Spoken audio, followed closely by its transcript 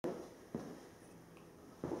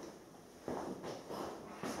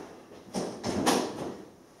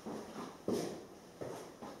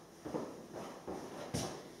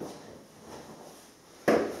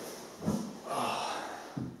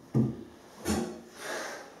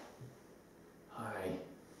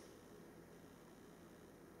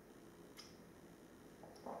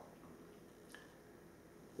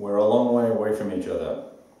away from each other.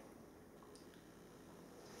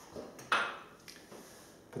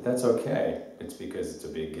 But that's okay, it's because it's a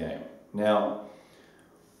big game. Now,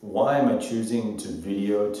 why am I choosing to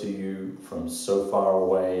video to you from so far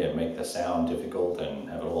away and make the sound difficult and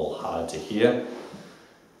have it all hard to hear?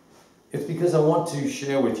 It's because I want to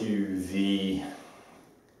share with you the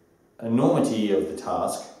enormity of the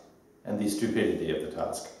task and the stupidity of the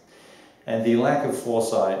task and the lack of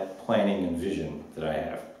foresight, planning and vision that I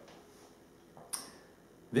have.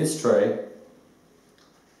 This tray,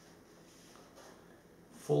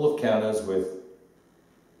 full of counters with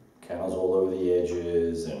counters all over the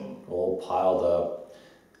edges and all piled up,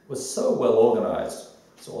 was so well organized,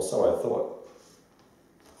 or so I thought.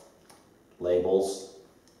 Labels.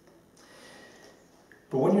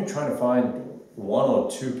 But when you're trying to find one or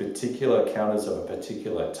two particular counters of a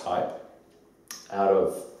particular type out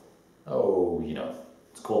of,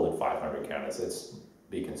 let's call it 500 counters, let's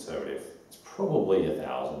be conservative. It's probably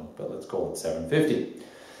 1,000, but let's call it 750.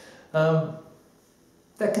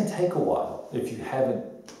 That can take a while if you haven't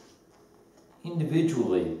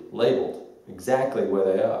individually labeled exactly where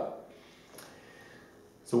they are.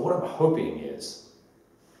 So what I'm hoping is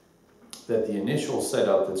that the initial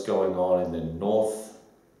setup that's going on in the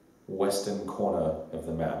northwestern corner of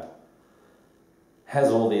the map has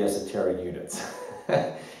all the esoteric units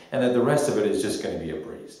and that the rest of it is just going to be a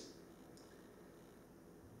breeze.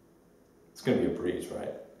 It's going to be a breeze,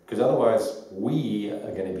 right? Because otherwise we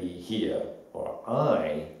are going to be here, or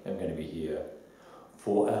I am going to be here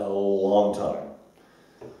for a long time.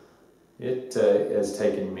 It has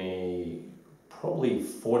taken me probably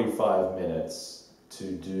 45 minutes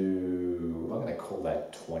to do, I'm going to call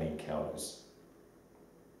that 20 counters.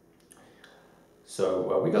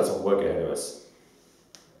 So we got some work ahead of us.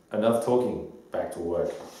 Enough talking, back to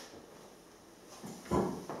work.